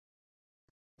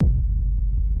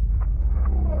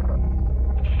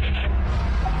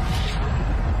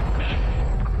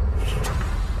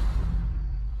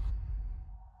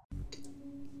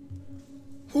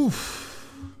Oof.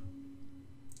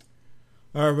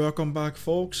 Alright, welcome back,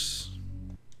 folks.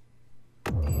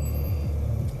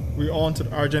 We're on to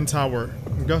the Argent Tower.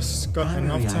 We just got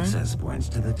enough time. Access points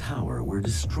to the tower were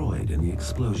destroyed in the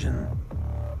explosion.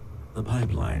 The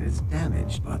pipeline is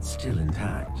damaged but still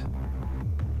intact.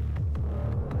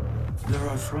 There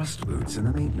are thrust boots in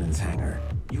the maintenance hangar.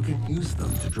 You can use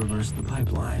them to traverse the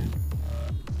pipeline.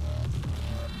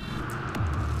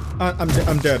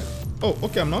 I'm dead. Oh,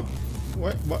 okay, I'm not.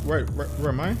 Where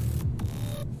am I?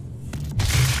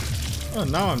 Oh,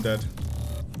 now I'm dead.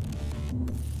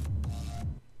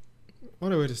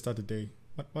 What a way to start the day.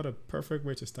 What a perfect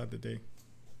way to start the day.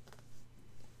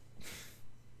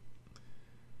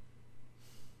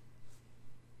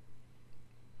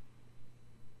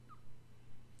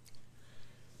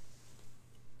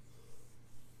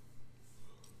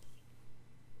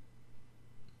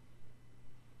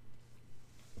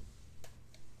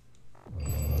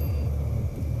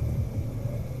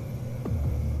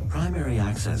 Primary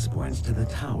access points to the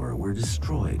tower were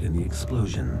destroyed in the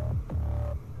explosion.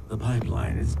 The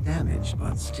pipeline is damaged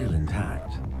but still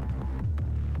intact.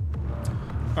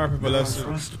 Alright, people, There are let's do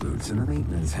thrust boots in the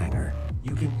maintenance hangar.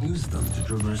 You can use them to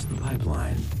traverse the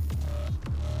pipeline.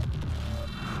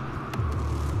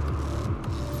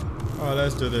 Oh,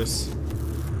 let's do this.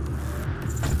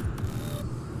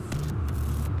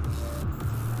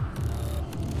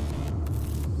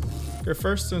 Okay,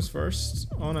 first things first,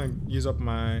 I want to use up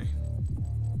my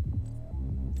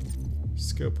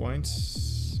skill points.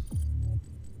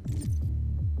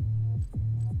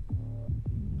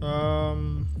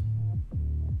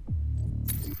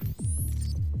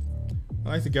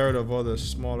 I like to get rid of all the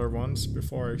smaller ones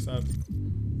before I start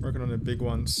working on the big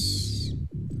ones.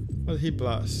 What heat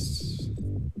blast?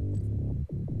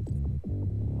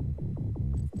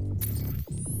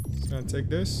 Gonna take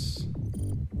this.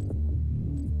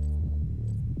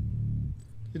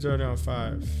 He's already on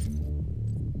 5.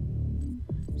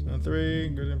 So on 3,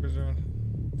 good in position.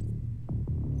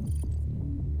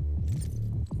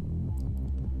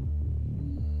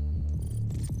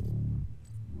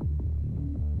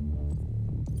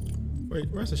 Wait,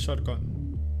 where's the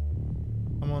shotgun?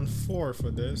 I'm on 4 for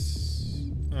this.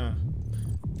 Ah.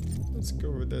 Let's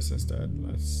go with this instead.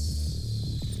 Let's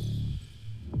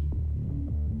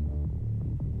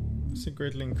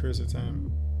greatly increase the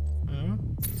time.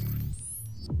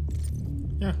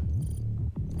 Yeah.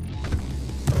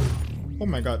 Oh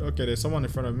my god, okay, there's someone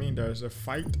in front of me. There's a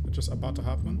fight just about to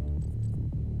happen.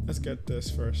 Let's get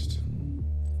this first.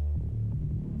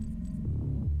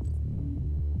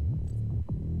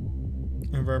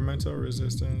 Environmental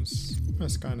resistance. I'm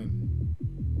scanning.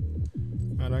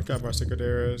 I don't care about secret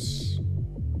areas.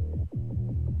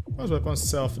 What's weapon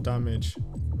self-damage?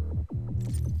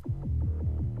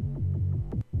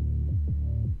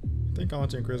 I think I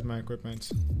want to increase my equipment.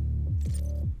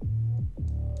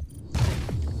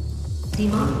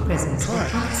 Demonic presence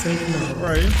at unsafe level.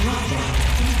 Where are you?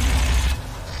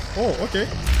 Oh, okay.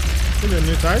 Maybe a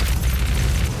new type.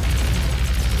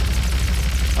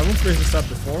 I haven't faced this type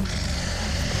before.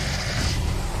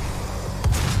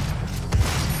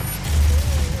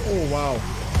 Oh wow.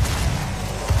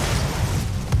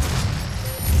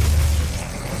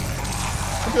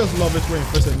 I just love it when you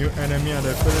face a new enemy and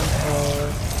they're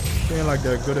feeling like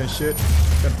they're good and shit.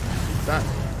 That.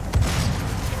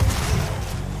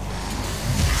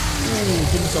 Ooh,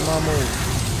 give me some ammo.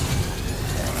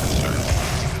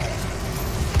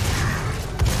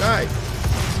 Die.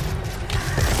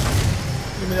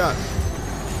 Give me that.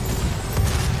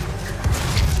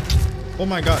 Oh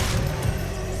my god.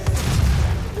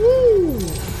 Woo!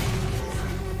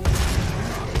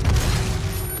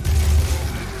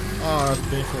 Oh, that's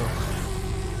painful.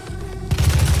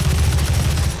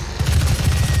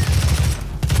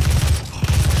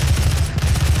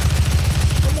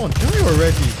 Come on, die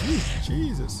already.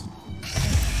 Jesus.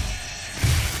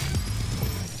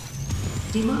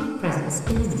 Demonic presence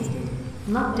eliminated.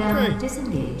 Lockdown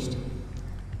disengaged.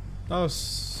 That was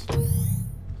smooth.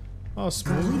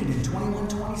 Completed in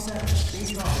 2127,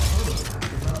 based off a prototype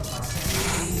developed by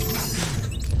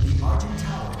the Argent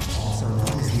Tower, also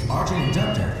known as the Argent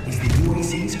Inductor, is the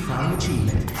UAC's crowning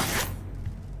achievement.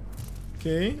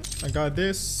 Okay, I got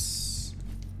this.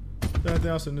 Anything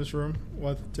else in this room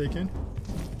worth taking?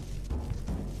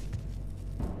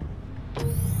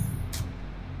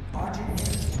 Argent,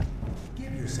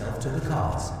 give yourself to the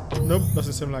cause. Nope,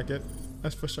 doesn't seem like it.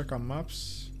 Let's first check our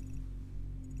maps.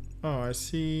 Oh, I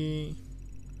see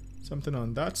something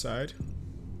on that side.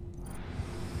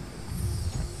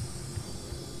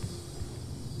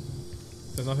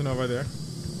 There's nothing over there.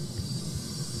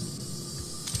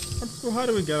 So how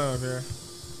do we get out of here?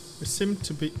 They seem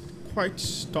to be quite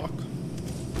stuck.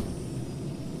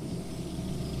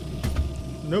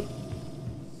 Nope.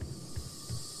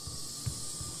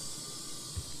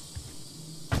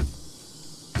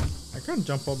 I can't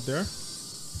jump up there.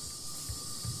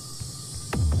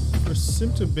 You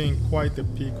seem to be in quite the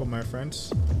peak of my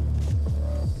friends.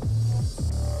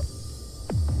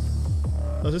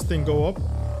 Does this thing go up?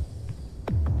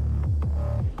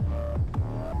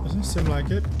 Doesn't seem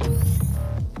like it.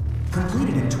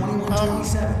 Completed in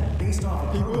 2127, based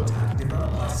off a prototype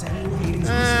developed by Samuel Hayden's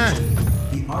research team.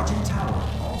 The Argent Tower,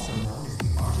 also known as the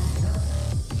Argent Tower.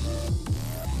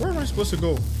 Where am I supposed to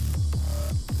go?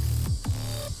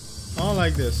 I don't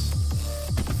like this.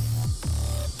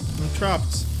 I'm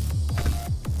trapped.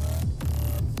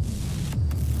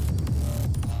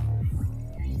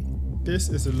 This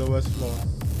is the lowest floor.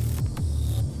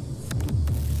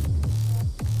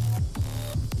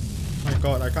 My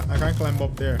God, I can't climb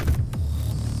up there.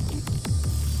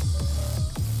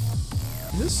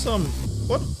 Is this some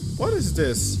what is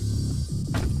this?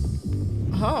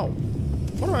 How?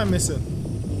 What am I missing?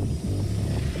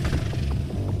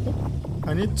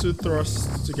 I need 2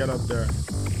 thrusts to get up there.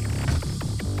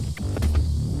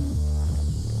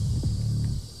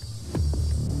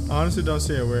 I honestly don't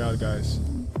see a way out, guys.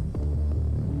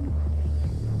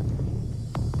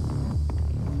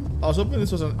 I was hoping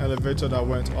this was an elevator that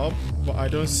went up, but I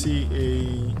don't see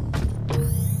a...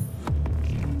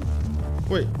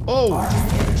 Wait, oh!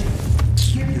 Argent energy.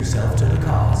 Give yourself to the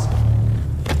cause.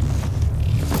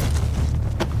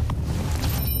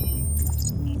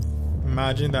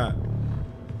 Imagine that.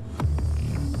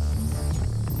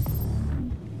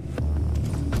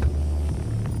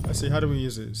 Let's see, how do we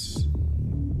use this?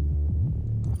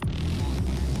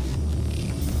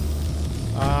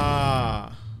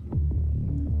 Ah.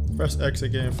 Press X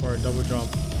again for a double jump.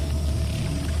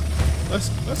 Let's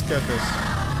get this.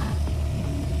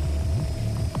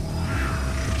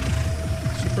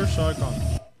 Super shotgun.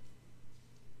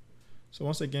 So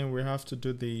once again we have to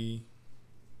do the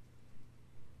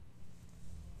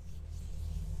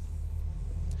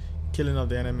killing of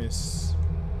the enemies.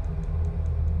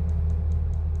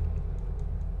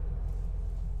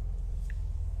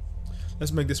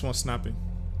 Let's make this one snappy.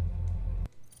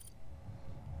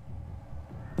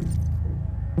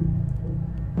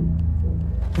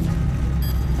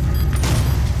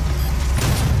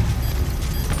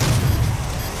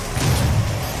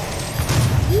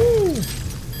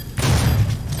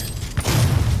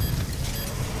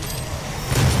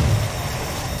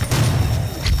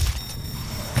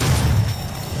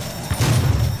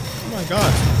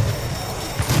 God.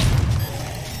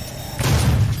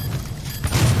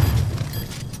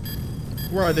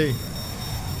 Where are they?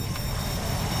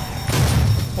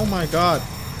 Oh my God.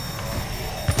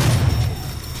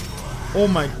 Oh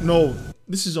my, no.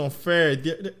 This is unfair.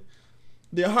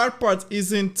 The hard part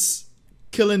isn't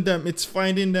killing them, it's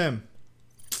finding them.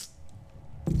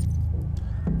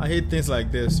 I hate things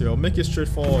like this, yo. Make it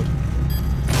straightforward.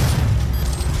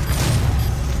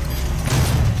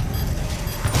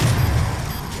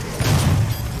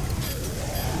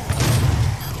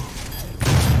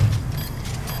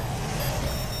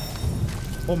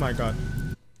 Oh my God.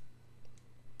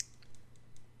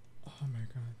 Oh my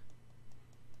God.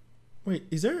 Wait,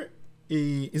 is there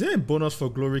a bonus for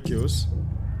glory kills?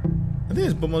 I think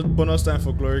it's bonus time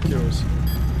for glory kills.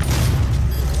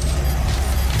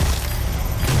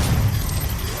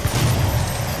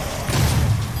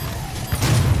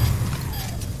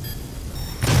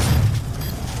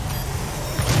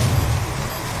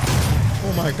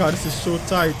 Oh my God, this is so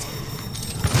tight.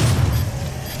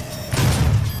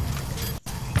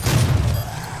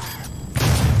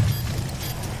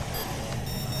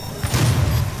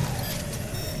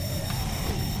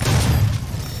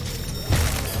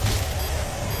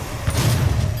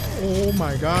 Oh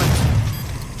my God.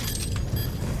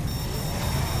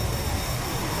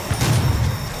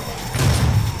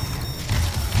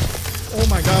 Oh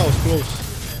my God, I was close.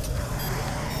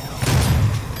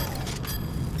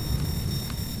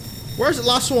 Where's the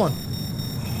last one?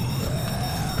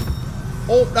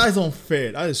 Oh, that is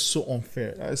unfair. That is so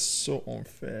unfair. That is so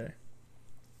unfair.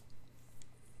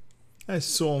 That is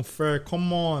so unfair.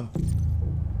 Come on.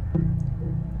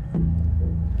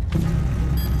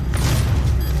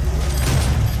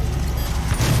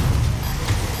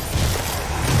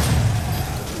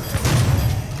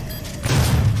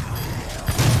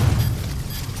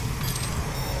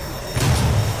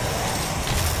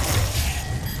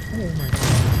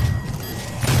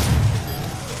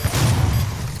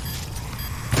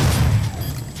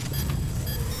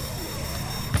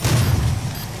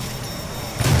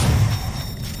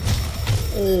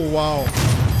 Oh wow.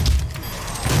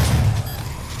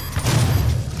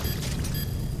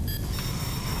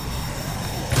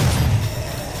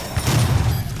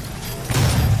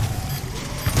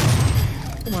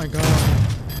 my god.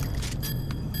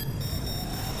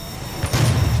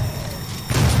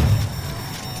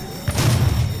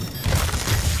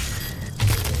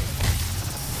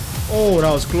 Oh,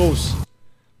 that was close.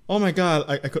 Oh my god,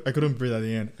 I couldn't breathe at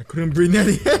the end. I couldn't breathe at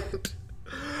the end.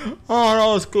 Oh, that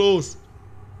was close.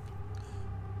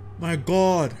 My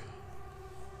god.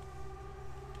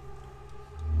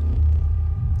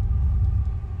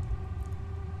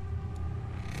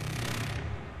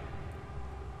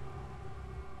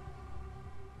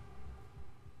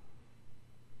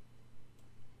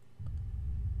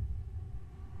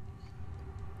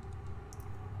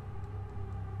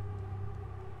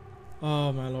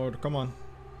 Oh my lord, come on.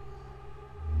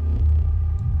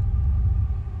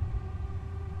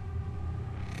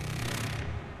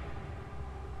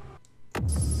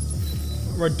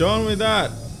 We're done with that.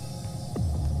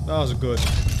 That was good.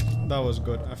 That was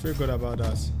good. I feel good about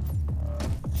that.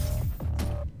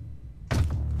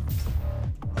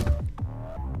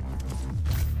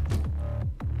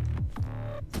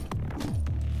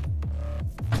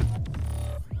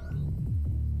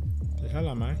 The hell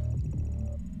am I?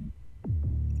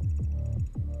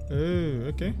 Oh,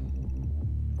 okay.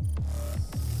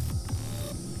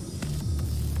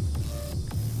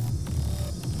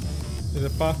 There's a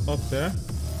path up there.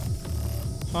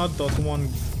 How does one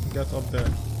get up there?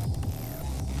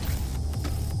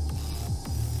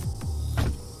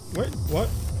 Wait, what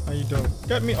are you doing?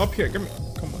 Get me up here, get me,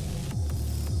 come on.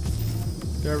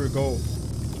 There we go.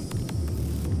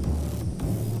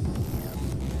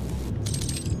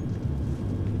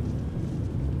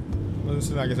 Doesn't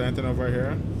seem like there's anything over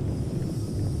here.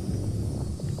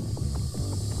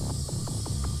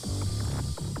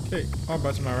 Okay, how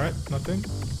about to my right? Nothing?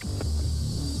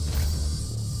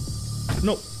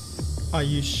 No! Are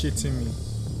you shitting me?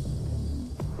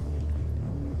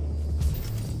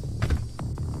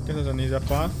 Guess there's an easier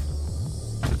path.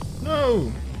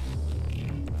 No!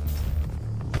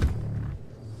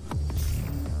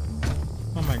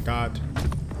 Oh my god.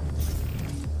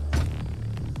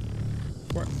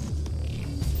 What?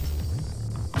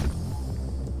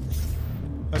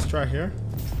 Let's try here.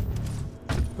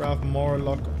 Grab more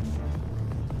luck.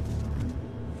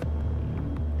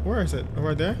 Where is it?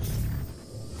 Over there?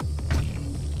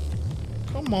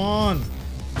 Come on!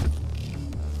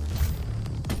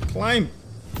 Climb!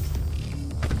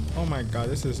 Oh my god,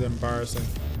 this is embarrassing.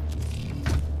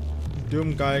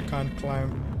 Doom guy can't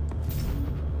climb.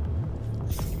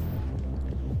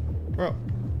 Well,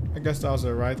 I guess that was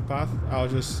the right path. I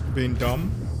was just being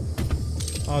dumb.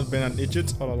 I was being an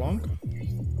idiot all along.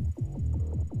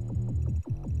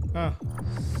 Ah.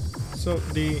 So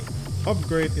the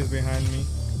upgrade is behind me.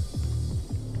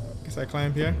 Guess I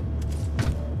climb here.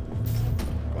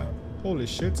 What? Holy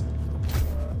shit.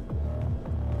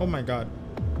 Oh my god.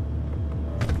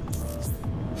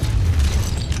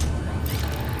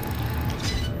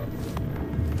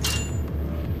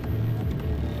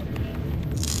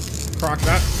 Proc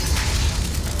that.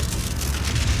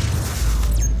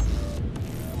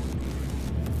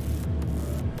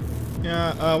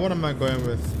 Yeah, what am I going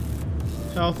with?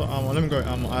 Health or ammo? Let me go with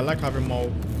ammo. I like having more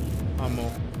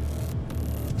ammo.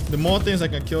 The more things I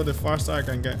can kill, the faster I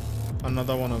can get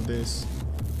another one of these.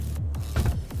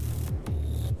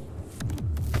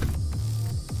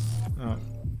 Oh,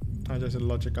 that's just a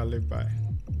logic I live by. I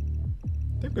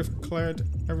think we've cleared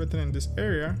everything in this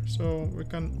area, so we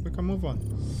can move on.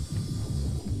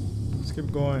 Let's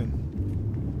keep going.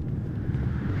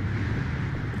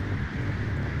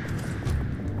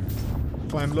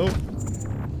 Climb low.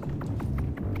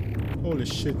 Holy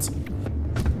shit.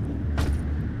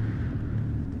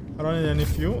 I don't need any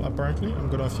fuel, apparently. I'm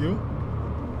good on fuel.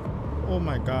 Oh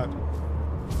my god.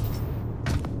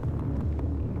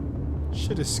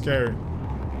 Shit is scary.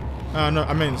 No,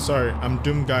 I mean, sorry. I'm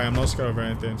Doom guy. I'm not scared of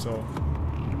anything, so...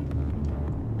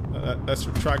 let's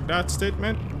retract that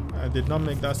statement. I did not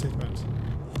make that statement.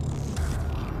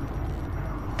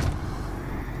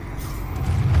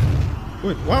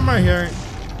 Wait, why am I hearing...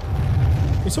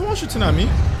 Is someone shooting at me?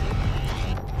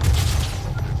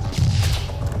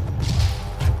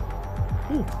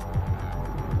 Ooh.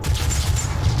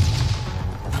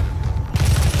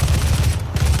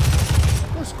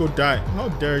 Let's go die. How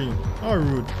dare you? How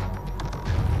rude.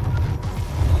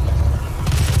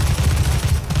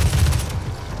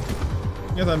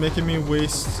 You guys are making me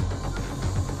waste.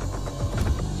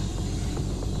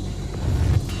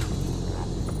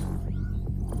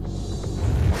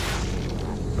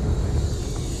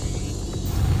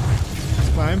 Let's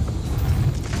climb.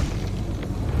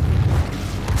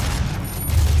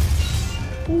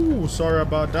 Ooh, sorry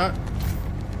about that.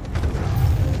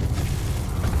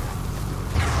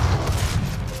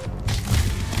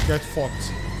 Get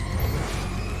fucked.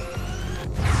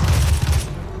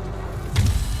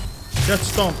 Get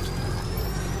stomped.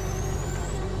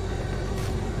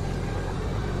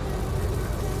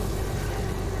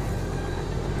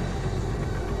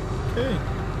 Okay.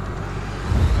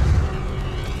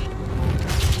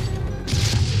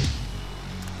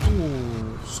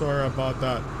 Ooh, sorry about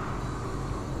that.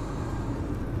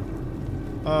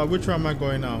 Which way am I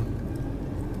going now?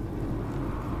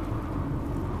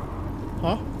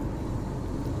 Huh?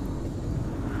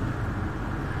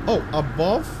 Oh,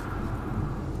 above?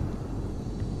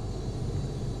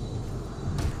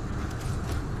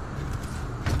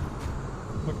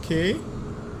 Okay.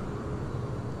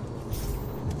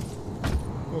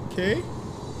 Okay.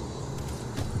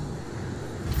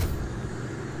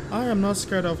 I am not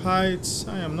scared of heights.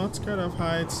 I am not scared of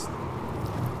heights.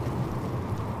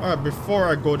 Alright, before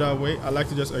I go that way, I like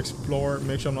to just explore,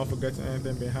 make sure I'm not forgetting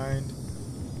anything behind.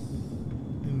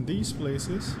 In these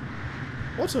places.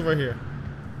 What's over here?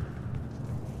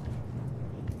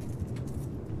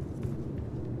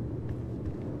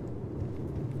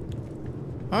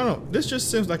 I don't know. This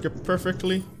just seems like a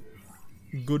perfectly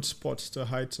good spot to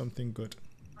hide something good.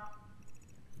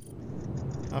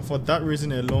 And for that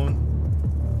reason alone,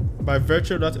 by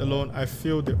virtue of that alone, I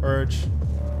feel the urge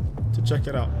to check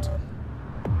it out.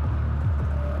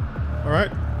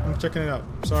 Alright, I'm checking it out.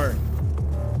 Sorry.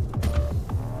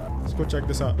 Let's go check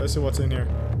this out. Let's see what's in here.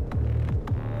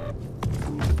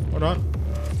 Hold on.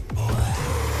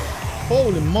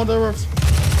 Holy mother of...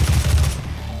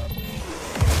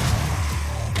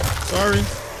 Sorry.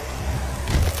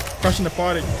 Crashing the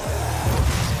party.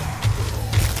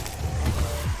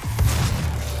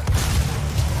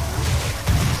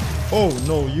 Oh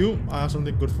no, you! I have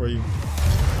something good for you.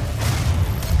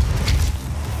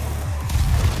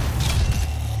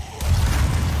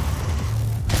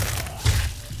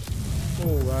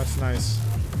 Oh, that's nice.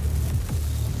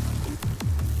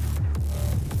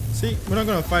 See, we're not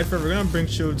gonna fight forever. We're gonna bring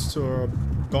shields to a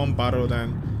gun battle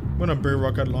then. We're gonna bring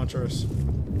rocket launchers.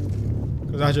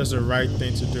 Because that's just the right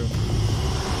thing to do.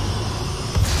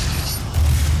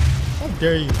 How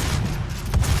dare you?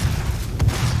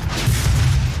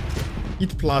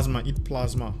 Eat plasma, eat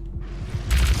plasma.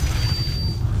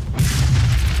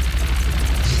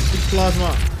 Eat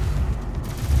plasma.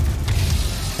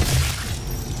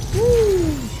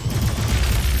 Woo!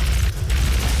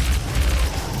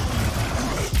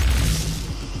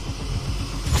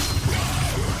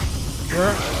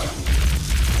 Where?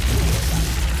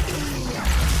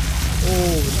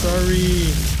 Oh,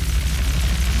 sorry.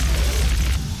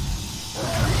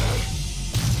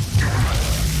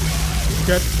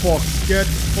 Get fucked, get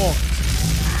fucked.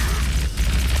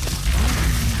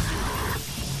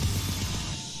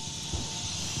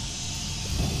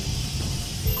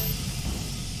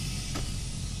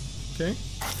 Okay.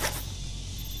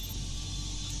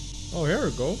 Oh, here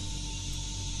we go.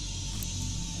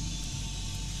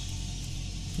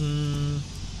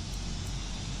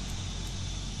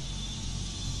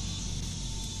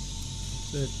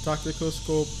 The tactical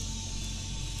scope.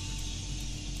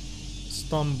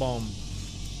 Stun bomb.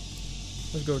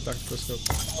 Let's go with tactical scope.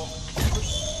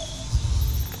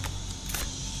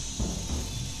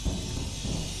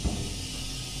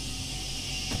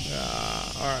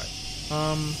 Yeah, alright.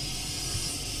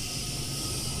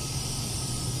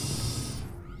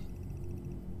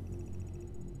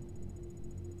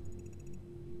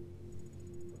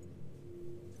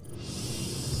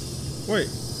 Wait.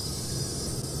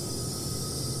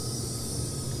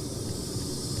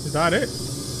 Is that it?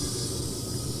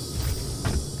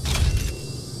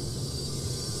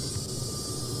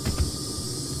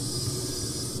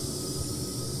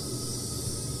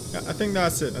 Yeah, I think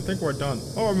that's it. I think we're done.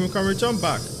 Oh, we can return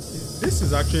back. This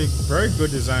is actually very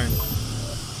good design.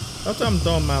 After I'm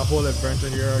done my whole adventure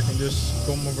here, I can just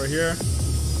come over here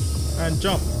and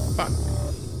jump back.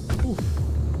 Oof.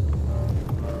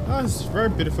 That's very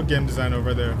beautiful game design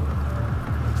over there.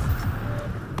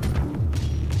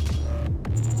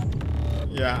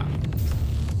 Yeah.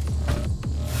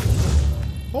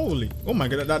 Holy. Oh my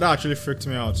god, that actually freaked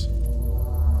me out.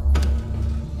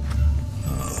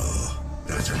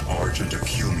 That's an Argent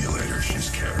accumulator she's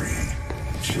carrying.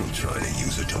 She'll try to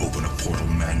use it to open a portal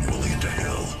manually into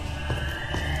hell.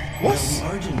 While the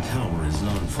Argent Tower is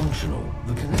non-functional,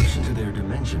 the connection to their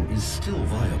dimension is still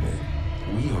viable.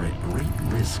 We are at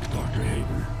great risk, Dr.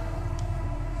 Hayden.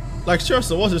 Like,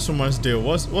 seriously, what's this woman's deal?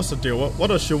 What's the deal? What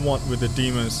does she want with the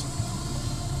demons?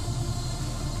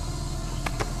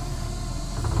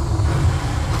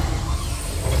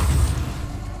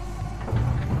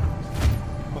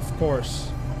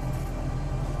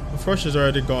 Of Flush is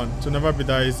already gone, so never be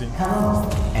that easy. Hello,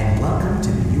 and welcome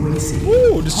to the UAC.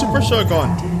 Ooh, the super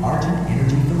shotgun. Argent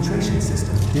Energy Filtration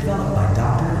System developed by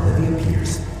Dr. Olivia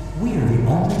Pierce. We are the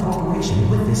only corporation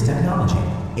with this technology,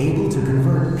 able to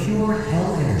convert pure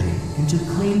hell energy into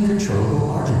clean, controllable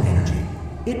Argent energy.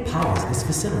 It powers this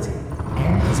facility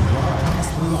and is broadcast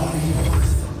throughout the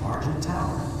universe from Argent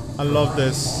Tower. I love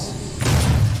this.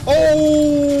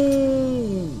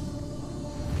 Oh!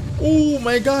 Oh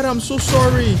my god, I'm so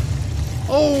sorry.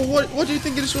 Oh, what do you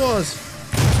think this was?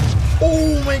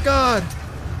 Oh my god.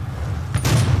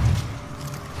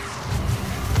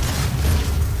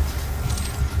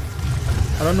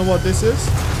 I don't know what this is.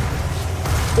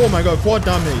 Oh my god, quad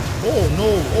damage. Oh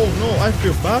no, I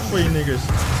feel bad for you niggas.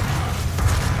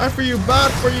 I feel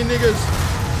bad for you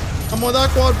niggas. I'm on that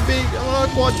quad big, I'm on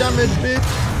that quad damage, bitch.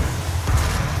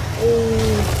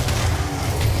 Oh.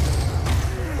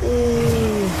 Oh.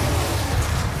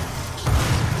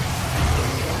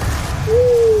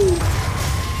 Ooh.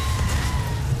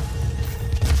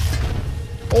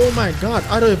 Oh my god,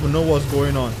 I don't even know what's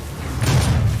going on.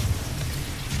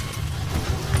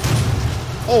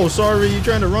 Oh, sorry, you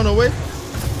trying to run away?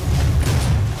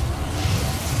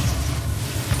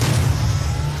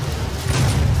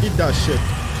 Eat that shit.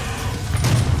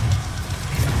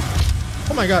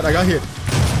 Oh my god, I got hit.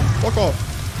 Fuck off.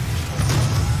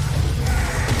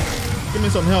 Give me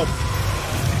some help.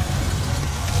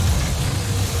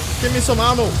 Give me some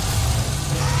ammo.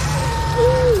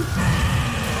 Woo.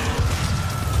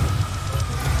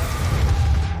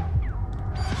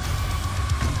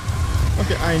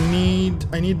 Okay, I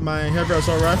need my heavy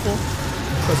assault rifle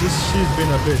because she's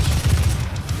been a bitch.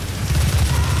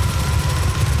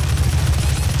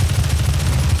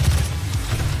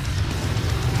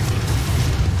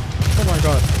 Oh my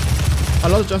god. I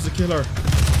lost a chance to kill her.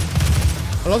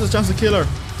 I lost a chance to kill her.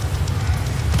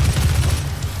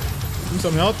 Give me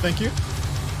some help, thank you.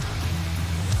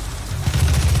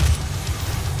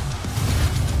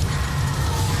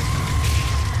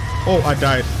 Oh, I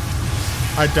died.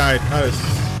 I died.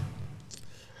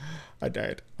 I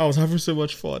died. I was having so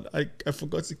much fun. I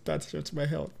forgot to attach to my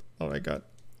health. Oh my god.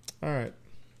 Alright.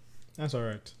 That's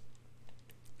alright.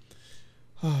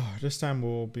 Oh, this time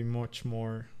will be much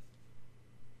more.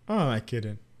 Oh, am I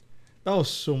kidding? That was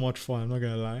so much fun, I'm not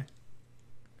gonna lie.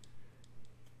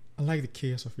 I like the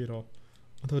chaos of it all.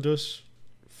 Although those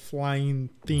flying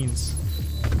things.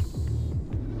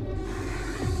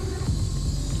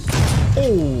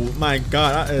 Oh my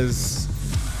god, that is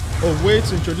a way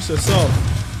to introduce yourself.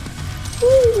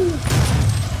 Woo.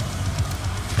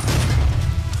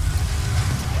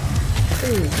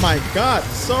 Oh my god,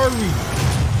 sorry.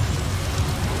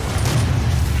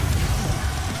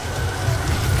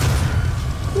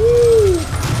 Woo.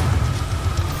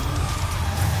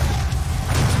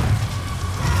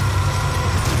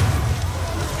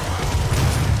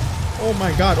 Oh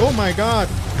my god, oh my god.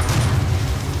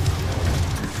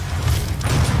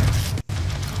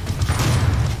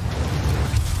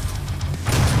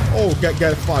 Oh,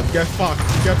 get fucked, get fucked,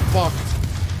 get fucked.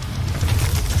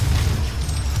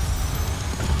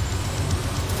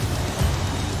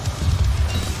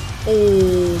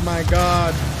 Oh my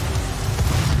god.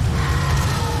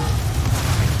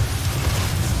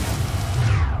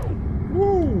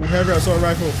 Woo, heavy assault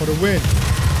rifle for the win.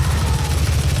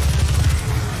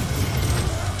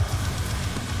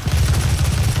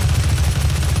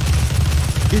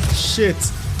 It's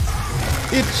shit.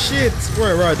 It's shit.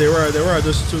 Where are they? Where are they? Where are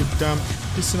those two? Damn,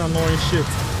 this is annoying shit.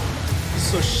 This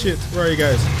is so shit. Where are you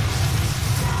guys?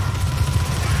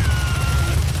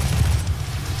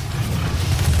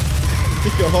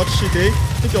 Think you're hot shit, eh?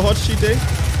 Think you're hot shit, eh?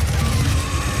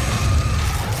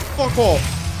 Fuck off.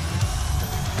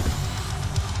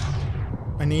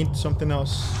 I need something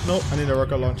else. Nope, I need a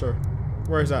rocket launcher.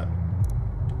 Where is that?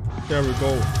 There we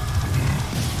go.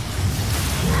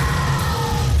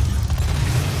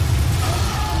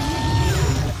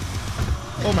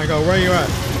 Oh my god, where are you at?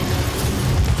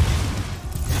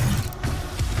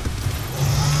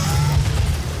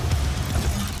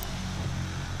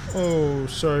 Oh,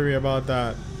 sorry about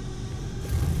that.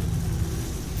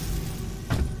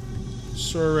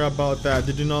 Sorry about that.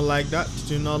 Did you not like that?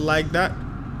 Did you not like that?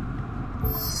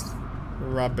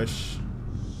 Rubbish.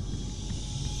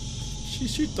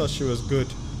 She thought she was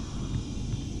good.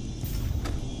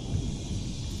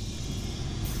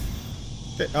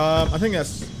 Okay, I think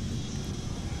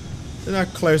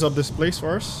that clears up this place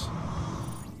for us.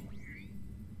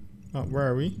 Oh, where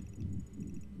are we?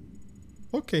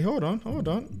 Okay, hold on.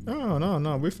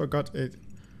 No, we forgot it.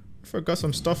 We forgot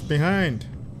some stuff behind.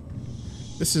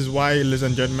 This is why, ladies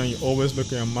and gentlemen, you always look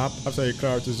at your map after you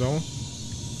clear out the zone.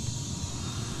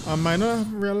 I might not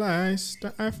have realized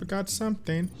that I forgot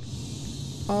something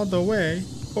all the way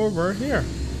over here.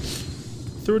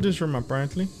 Through this room,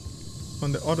 apparently.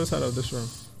 On the other side of this room.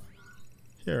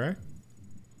 Here, right?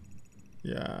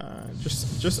 Yeah,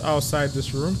 just outside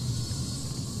this room.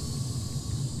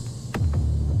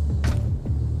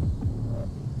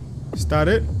 Is that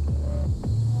it?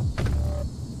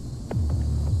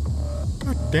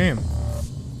 God damn.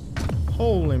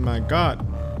 Holy my god.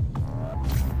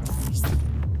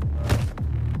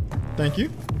 Thank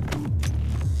you.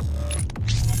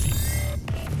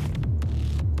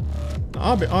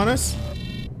 I'll be honest.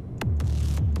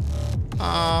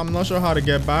 I'm not sure how to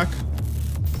get back.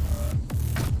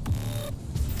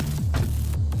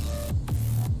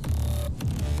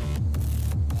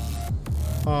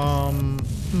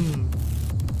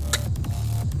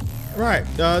 Right,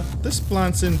 this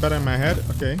plant's in better in my head.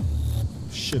 Okay.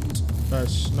 Shit,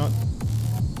 that's not...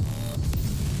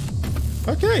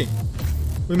 Okay.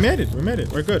 We made it,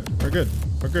 We're good, we're good.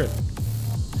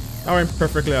 That went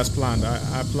perfectly as planned.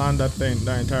 I planned that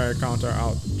entire encounter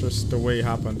out just the way it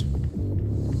happened.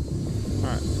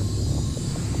 Alright.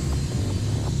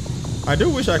 I do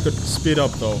wish I could speed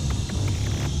up though.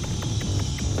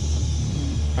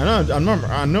 I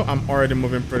know I'm already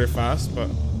moving pretty fast, but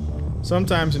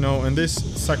sometimes, you know, in these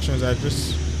sections I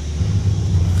just...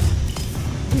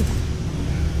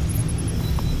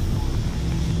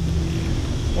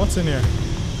 What's in here?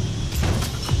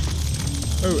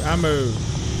 Oh, ammo.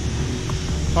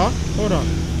 Huh? Hold on.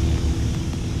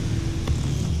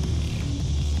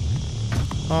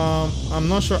 I'm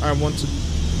not sure I want to...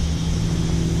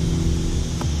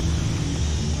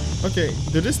 Okay,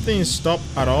 did this thing stop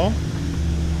at all?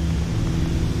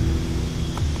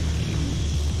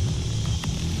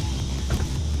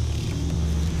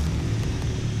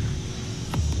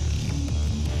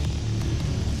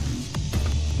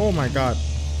 Oh my god.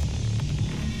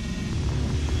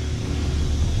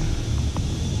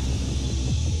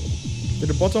 Did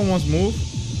the bottom ones move?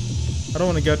 I don't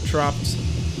want to get trapped.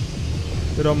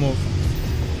 They don't move.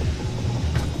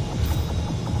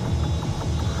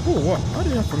 Oh, what? What do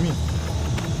you have for me?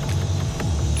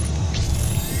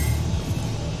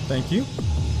 Thank you.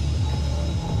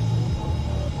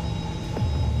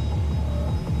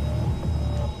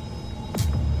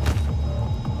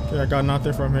 Okay, I got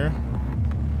nothing from here.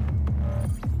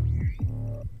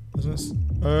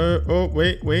 Oh,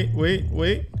 wait.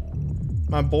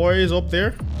 My boy is up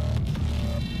there.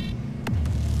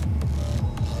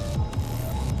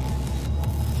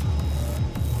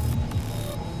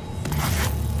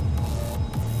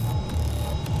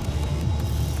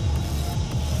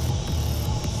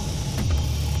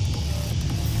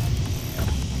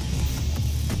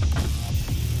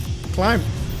 Climb.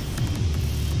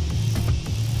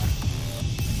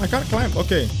 I can't climb.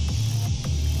 Okay.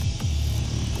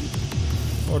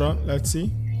 Hold on, let's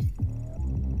see.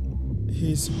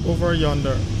 He's over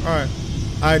yonder. Alright.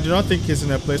 I do not think he's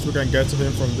in a place we can get to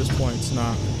him from this point.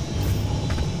 Nah.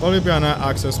 Probably be an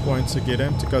access point to get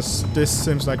him because this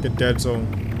seems like a dead zone.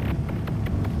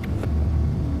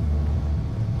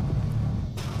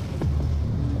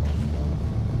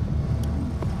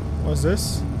 What's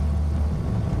this?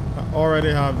 I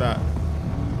already have that.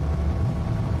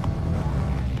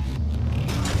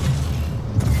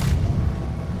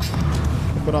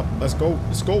 Put up. Let's go.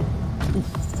 Let's go. Oof.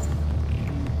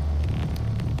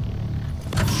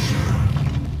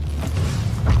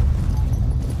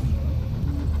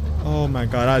 Oh my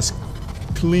god, that's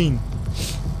clean.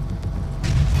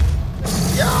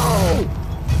 Yo!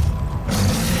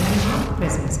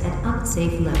 Presence at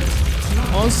unsafe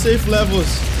levels. Unsafe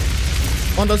levels.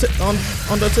 On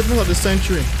the tip of the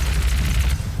century.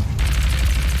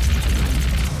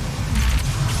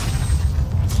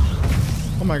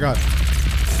 Oh my god.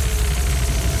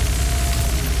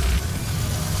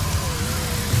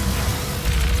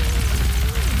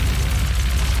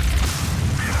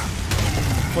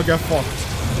 We'll get fucked.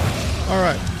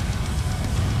 Alright.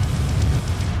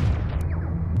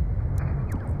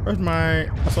 Where's my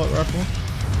assault rifle?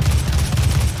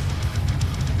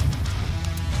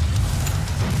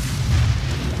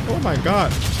 Oh my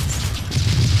god.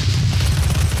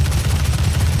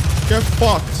 Get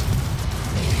fucked.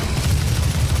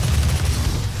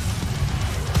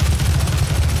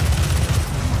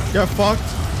 Get fucked.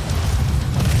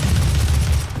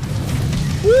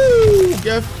 Woo!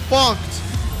 Get fucked.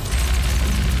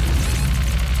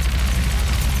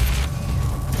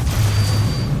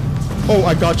 Oh,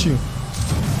 I got you.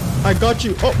 I got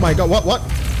you. Oh my god, what?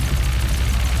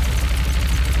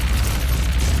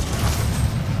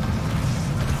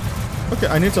 Okay,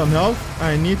 I need some help.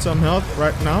 I need some help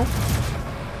right now.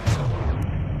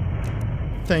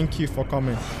 thank you for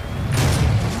coming.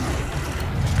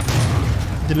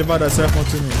 Deliver that cell phone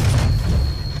to me.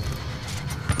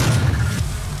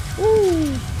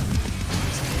 Ooh.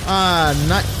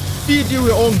 Not feed you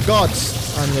your own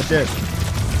gods and you're dead.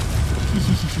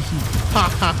 Ha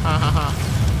ha ha ha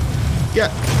ha. Get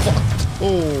fucked.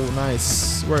 Oh,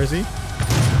 nice. Where is he?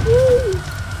 Woo.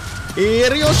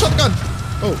 Aerial shotgun.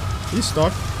 Oh, he's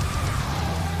stuck.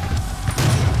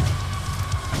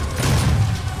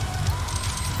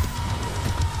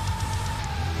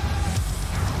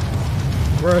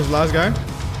 Where is the last guy?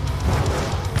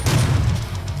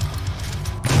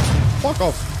 Fuck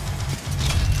off.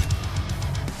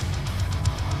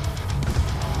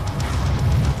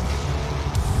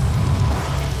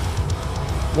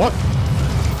 What?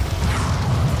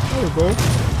 There we go.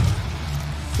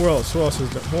 Who else? Who else is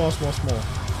there? Who else wants more?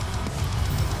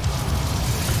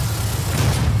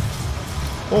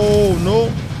 Oh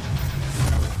no.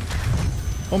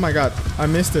 Oh my god. I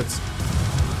missed it.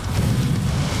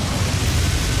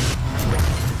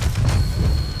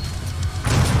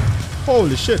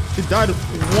 Holy shit, he died in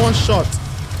one shot.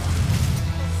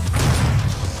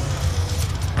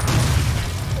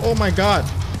 Oh my god.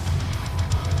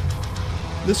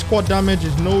 This squad damage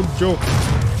is no joke.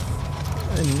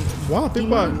 And wow,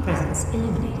 people are... presence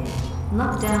eliminated.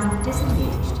 Lockdown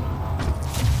disengaged.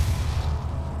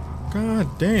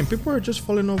 God damn, people are just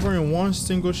falling over in one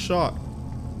single shot.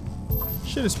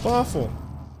 Shit is powerful.